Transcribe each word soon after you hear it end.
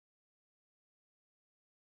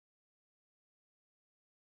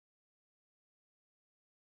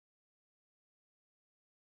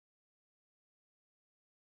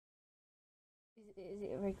Is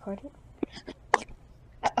it recording?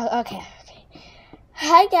 Okay.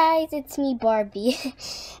 Hi guys, it's me, Barbie.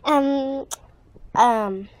 So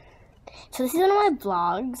this is one of my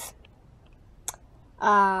vlogs.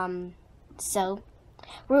 So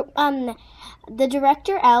we're the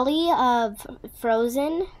director Ellie of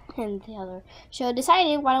Frozen and the other show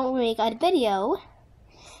decided, why don't we make a video?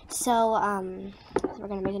 So we're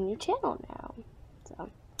gonna make a new channel now. So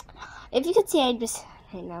if you could see, I just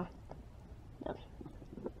now.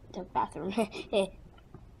 The bathroom.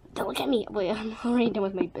 Don't look at me. Wait, I'm already done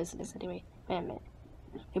with my business anyway. Wait a minute.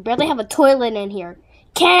 We barely have a toilet in here.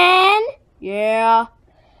 Ken? Yeah.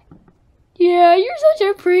 Yeah, you're such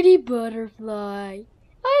a pretty butterfly.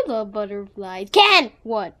 I love butterflies. Ken!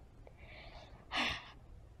 What?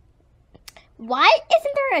 Why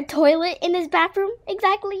isn't there a toilet in this bathroom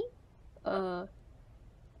exactly? I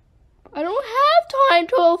don't have time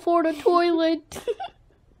to afford a toilet.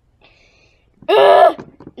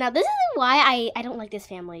 Now, this isn't why I don't like this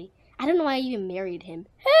family. I don't know why I even married him.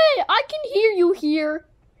 Hey, I can hear you here.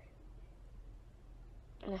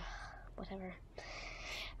 Whatever.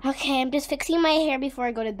 Okay, I'm just fixing my hair before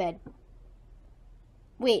I go to bed.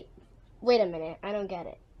 Wait a minute. I don't get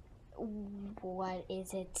it. What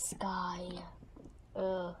is it, Sky?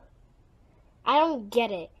 I don't get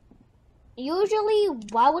it. Usually,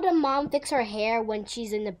 why would a mom fix her hair when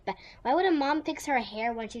she's in the bed? Why would a mom fix her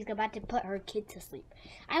hair when she's about to put her kid to sleep?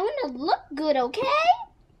 I want to look good, okay?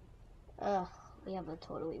 Ugh, we have a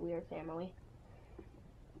totally weird family.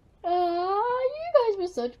 You guys were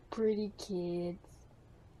such pretty kids.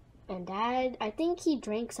 And Dad, I think he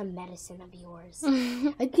drank some medicine of yours.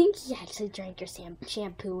 I think he actually drank your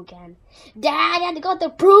shampoo again. Dad, I had to go to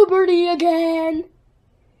puberty again.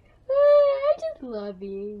 I just love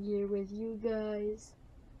being here with you guys.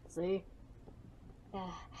 See?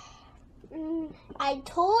 I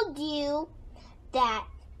told you that.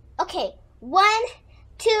 Okay, 1,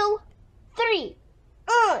 2, 3.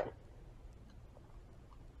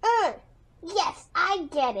 Yes, I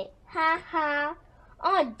get it. Ha ha.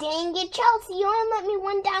 Oh, dang it, Chelsea. You only let me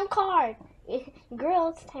one down card.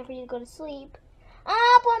 Girls, it's time for you to go to sleep. But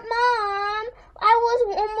Mom, I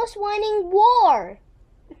was almost winning war.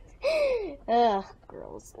 Ugh,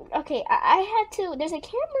 girls. Okay, I had to. There's a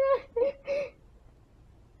camera.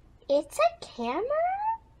 It's a camera?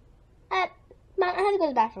 Mom, I have to go to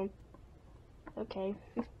the bathroom. Okay.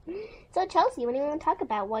 So, Chelsea, what do you want to talk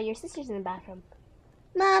about while your sister's in the bathroom?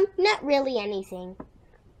 Mom, not really anything.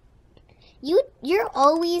 You're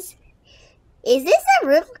always... Is this a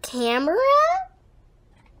real camera?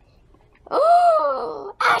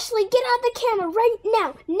 Oh, Ashley, get out the camera right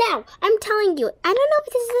now. Now, I'm telling you. I don't know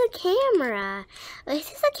if this is a camera. Is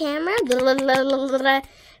this a camera?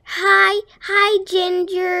 Hi,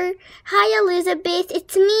 Ginger. Hi, Elizabeth.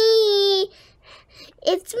 It's me.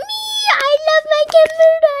 It's me. I love my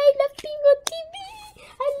camera. I love being on TV.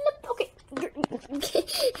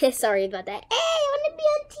 Okay. Sorry about that. Hey, I want to be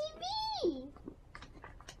on TV.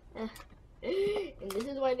 And this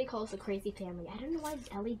is why they call us a crazy family. I don't know why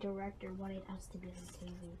Ellie director wanted us to be on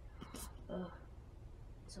TV. Ugh,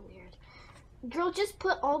 so weird. Girl, just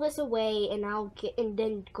put all this away and and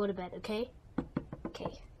then go to bed, okay?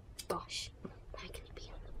 Okay. Gosh, I'm gonna be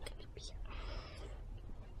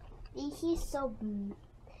on. He's so mean,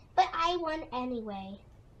 but I won anyway.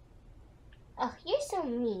 Oh, you're so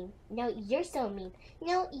mean. No, you're so mean.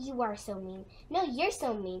 No, you are so mean. No, you're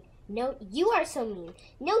so mean. No, you are so mean.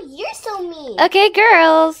 No, you're so mean. Okay,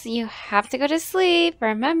 girls, you have to go to sleep.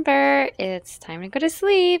 Remember, it's time to go to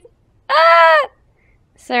sleep.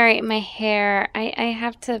 Sorry, my hair. I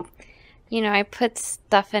have to, I put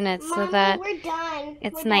stuff in it so that we're done.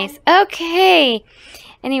 It's nice. Done. Okay.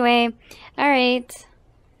 Anyway, all right.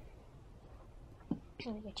 I'm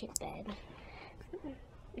gonna get you to bed.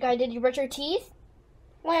 Guy, did you brush your teeth?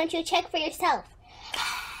 Why don't you check for yourself?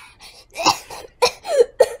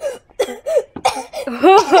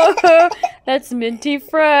 That's minty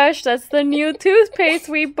fresh. That's the new toothpaste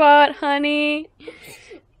we bought, honey.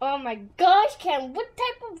 Oh my gosh, Ken, what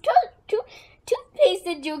type of toothpaste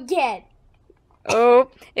did you get? Oh,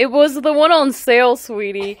 it was the one on sale,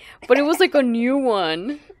 sweetie. But it was like a new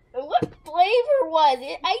one. What flavor was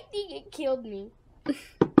it? I think it killed me.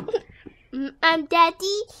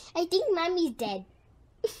 Daddy, I think Mommy's dead.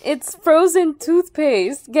 It's frozen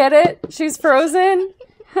toothpaste. Get it? She's frozen.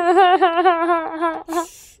 Daddy,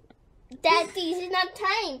 it's not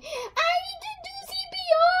time. I need to do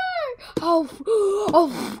CPR.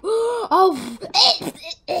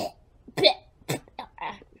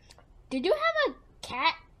 Did you have a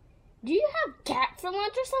cat? Do you have cat for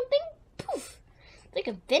lunch or something? Poof. It's like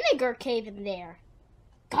a vinegar cave in there.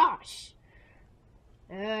 Gosh.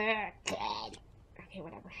 Good. Okay,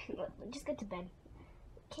 whatever. Just get to bed.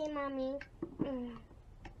 Okay, mommy.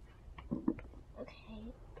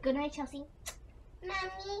 Okay. Good night, Chelsea.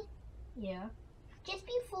 Mommy. Yeah. Just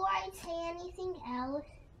before I say anything else,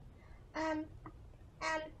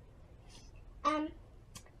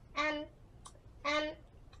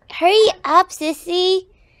 Hurry up, sissy.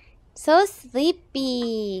 So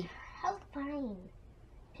sleepy. How fine.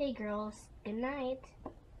 Hey, girls. Good night.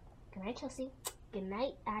 Good night, Chelsea. Good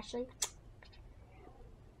night, Ashley.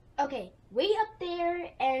 Okay, wait up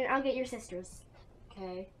there, and I'll get your sisters.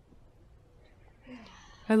 Okay.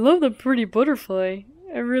 I love the pretty butterfly.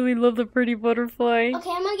 I really love the pretty butterfly.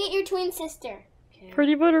 Okay, I'm gonna get your twin sister. Okay.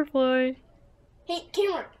 Pretty butterfly. Hey,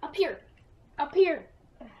 camera, up here. Up here.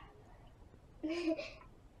 Skylar,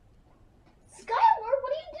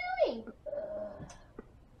 what are you doing?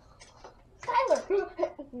 Skylar.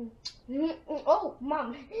 Oh,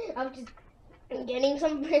 Mom, I'm just getting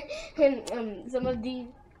some of these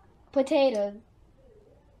potatoes.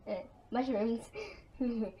 Mushrooms.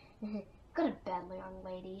 Go to bed, young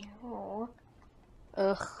lady. Oh.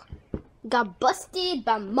 Ugh. Got busted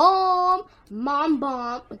by mom. Mom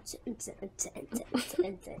bomb.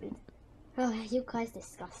 Oh, you guys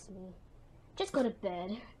disgust me. Just go to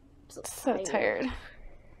bed. I'm So tired.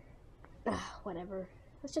 Ugh, whatever.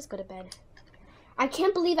 Let's just go to bed. I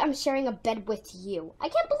can't believe I'm sharing a bed with you. I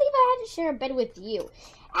can't believe I had to share a bed with you.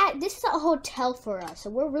 This is a hotel for us, so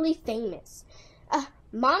we're really famous.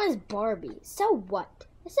 Mom is Barbie. So what?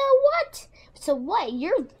 So what? So what?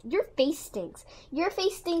 Your face stinks. Your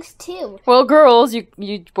face stinks too. Well, girls, you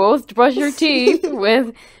both brush your teeth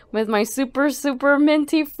with my super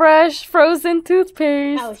minty fresh frozen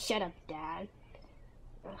toothpaste. Oh, shut up, Dad.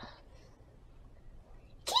 Ugh.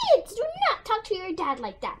 Kids, do not talk to your dad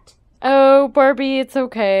like that. Oh, Barbie, it's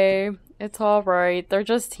okay. It's all right. They're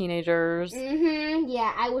just teenagers.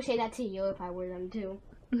 Yeah, I would say that to you if I were them too.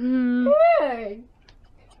 Good.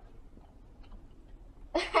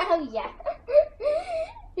 Oh, yeah.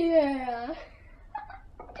 Yeah.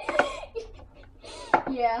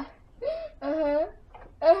 Yeah.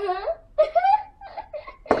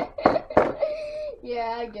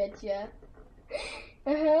 Yeah, I get ya.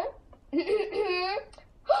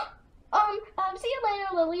 See you later,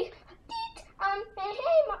 Lily.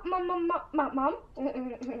 Hey, Mom.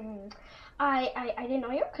 I didn't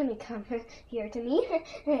know you were gonna come here to me.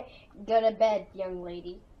 Go to bed, young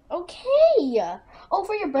lady. Okay. Oh,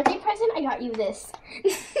 for your birthday present, I got you this.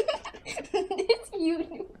 This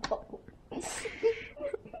uniform.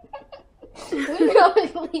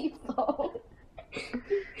 Lovely phone.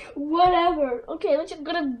 Whatever. Okay, let's just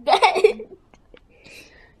go to bed.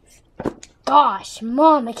 Gosh,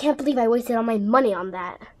 Mom, I can't believe I wasted all my money on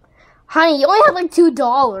that. Honey, you only have like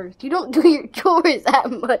 $2. You don't do your chores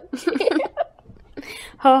that much.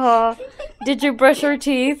 Haha. Did you brush your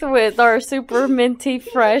teeth with our super minty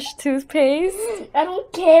fresh toothpaste? I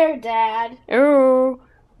don't care, Dad. Oh,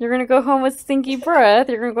 you're gonna go home with stinky breath.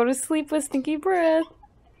 You're gonna go to sleep with stinky breath.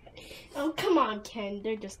 Oh, come on, Ken.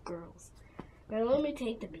 They're just girls. Now let me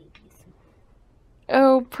take the babies.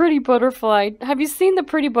 Oh, pretty butterfly. Have you seen the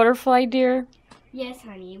pretty butterfly, dear? Yes,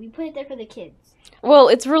 honey. We put it there for the kids. Well,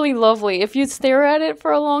 it's really lovely. If you stare at it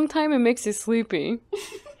for a long time, it makes you sleepy.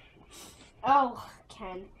 Oh,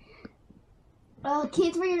 Ken.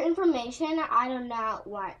 Kids, for your information, I don't know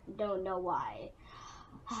why.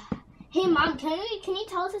 Hey, Mom, can you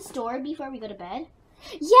tell us a story before we go to bed?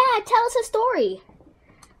 Yeah, tell us a story.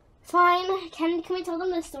 Fine. Can we tell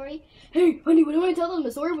them the story? Hey, honey, what do I tell them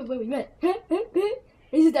the story with when we met?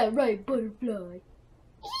 Isn't that right, butterfly?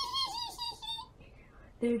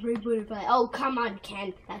 That right, butterfly. Oh, come on,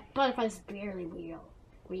 Ken. That butterfly's barely real.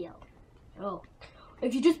 Oh,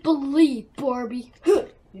 if you just believe, Barbie.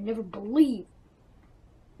 You never believe.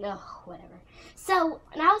 Oh, whatever. So,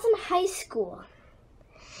 when I was in high school,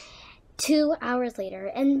 2 hours later,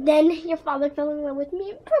 and then your father fell in love with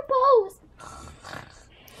me and proposed.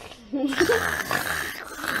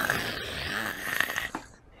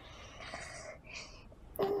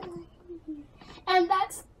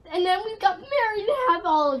 And then we got married and have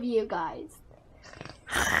all of you guys.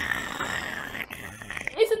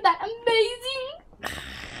 Isn't that amazing?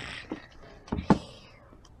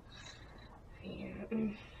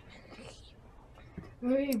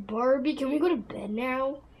 Hey, Barbie, can we go to bed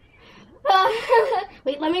now?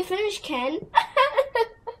 Wait, let me finish, Ken.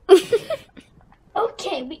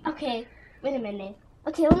 Okay, wait a minute.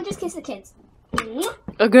 Okay, let me just kiss the kids.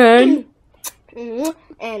 Again? And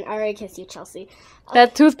I already kissed you, Chelsea.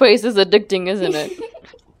 That toothpaste is addicting, isn't it?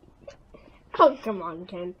 Oh, come on,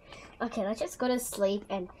 Ken. Okay, let's just go to sleep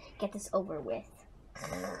and get this over with.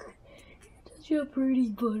 such a pretty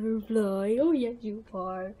butterfly. Oh, yes, you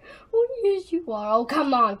are. Oh, yes, you are. Oh,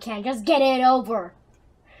 come on, Ken. Just get it over.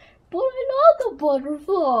 But I love the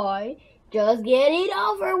butterfly. Just get it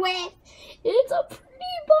over with. It's a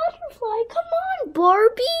pretty butterfly. Come on,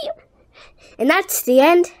 Barbie. And that's the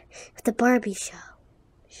end of the Barbie show.